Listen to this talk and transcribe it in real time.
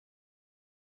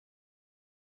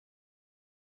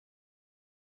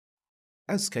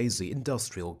SKZ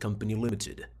Industrial Company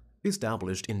Limited,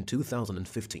 established in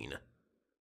 2015,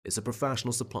 is a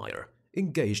professional supplier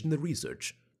engaged in the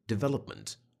research,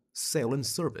 development, sale and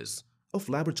service of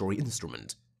laboratory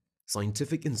instrument,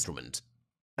 scientific instrument,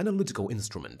 analytical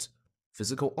instrument,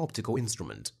 physico-optical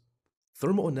instrument,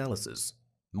 thermal analysis,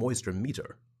 moisture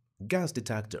meter, gas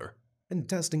detector, and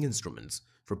testing instruments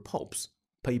for pulps,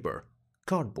 paper,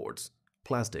 cardboards,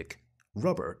 plastic,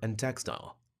 rubber, and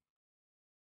textile.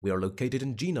 We are located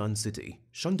in Jinan City,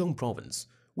 Shandong Province,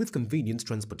 with convenient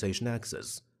transportation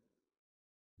access.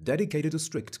 Dedicated to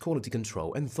strict quality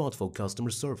control and thoughtful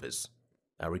customer service,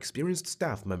 our experienced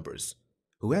staff members,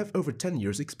 who have over 10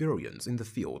 years' experience in the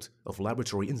field of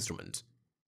laboratory instrument,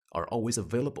 are always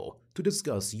available to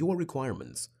discuss your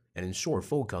requirements and ensure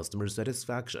full customer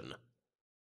satisfaction.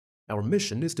 Our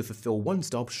mission is to fulfill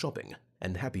one-stop shopping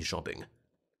and happy shopping.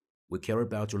 We care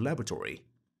about your laboratory,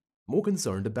 more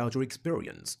concerned about your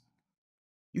experience.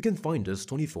 You can find us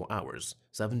 24 hours,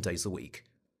 7 days a week.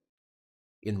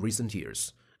 In recent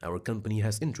years, our company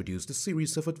has introduced a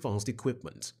series of advanced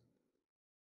equipment.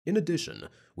 In addition,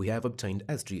 we have obtained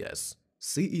SGS,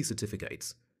 CE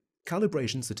certificates,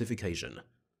 calibration certification,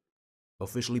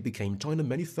 officially became China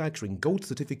Manufacturing Gold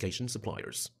certification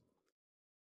suppliers.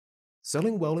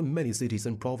 Selling well in many cities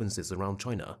and provinces around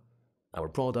China, our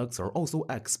products are also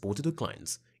exported to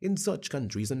clients in such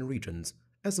countries and regions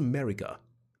as America,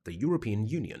 the European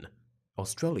Union,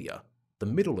 Australia, the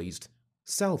Middle East,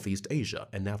 Southeast Asia,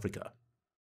 and Africa.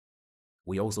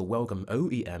 We also welcome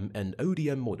OEM and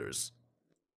ODM orders.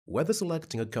 Whether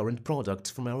selecting a current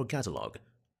product from our catalog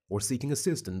or seeking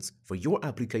assistance for your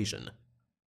application,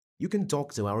 you can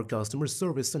talk to our customer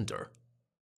service center.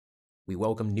 We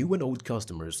welcome new and old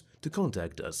customers to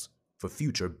contact us for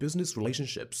future business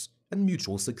relationships and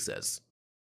mutual success.